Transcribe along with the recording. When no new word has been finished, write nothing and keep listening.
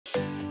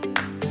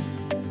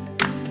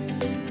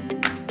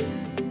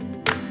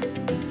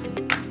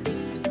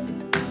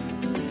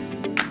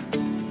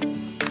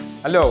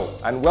Hello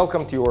and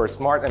welcome to your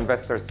Smart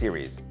Investor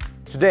series.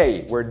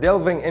 Today we're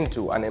delving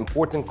into an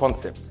important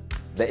concept,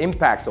 the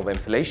impact of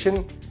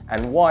inflation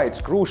and why it's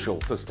crucial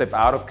to step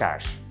out of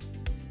cash.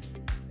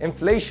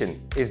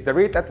 Inflation is the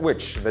rate at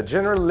which the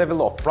general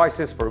level of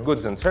prices for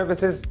goods and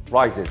services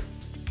rises,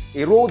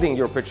 eroding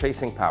your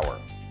purchasing power.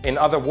 In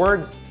other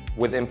words,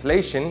 with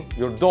inflation,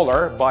 your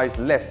dollar buys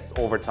less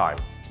over time.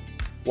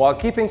 While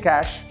keeping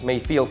cash may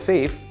feel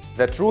safe,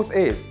 the truth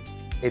is,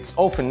 it's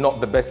often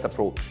not the best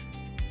approach.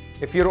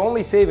 If you're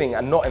only saving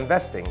and not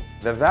investing,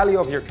 the value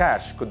of your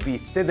cash could be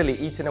steadily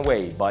eaten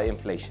away by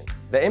inflation.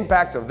 The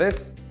impact of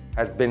this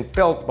has been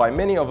felt by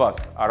many of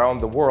us around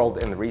the world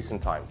in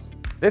recent times.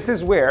 This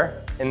is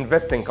where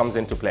investing comes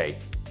into play.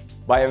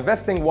 By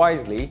investing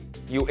wisely,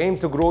 you aim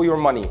to grow your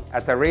money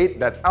at a rate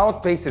that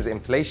outpaces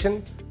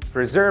inflation,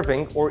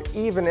 preserving or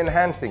even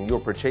enhancing your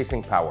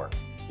purchasing power.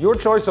 Your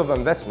choice of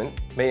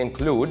investment may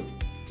include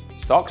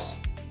stocks,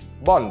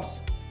 bonds,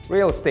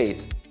 real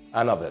estate,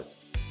 and others.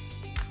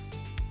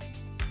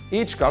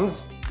 Each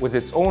comes with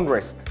its own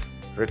risk,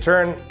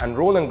 return, and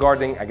role in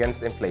guarding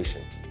against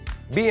inflation.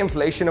 Be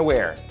inflation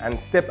aware and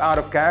step out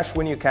of cash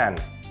when you can.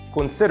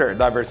 Consider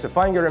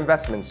diversifying your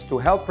investments to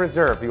help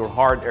preserve your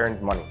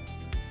hard-earned money.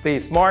 Stay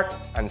smart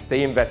and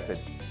stay invested.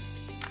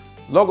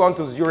 Log on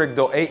to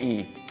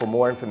zurich.ae for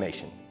more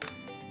information.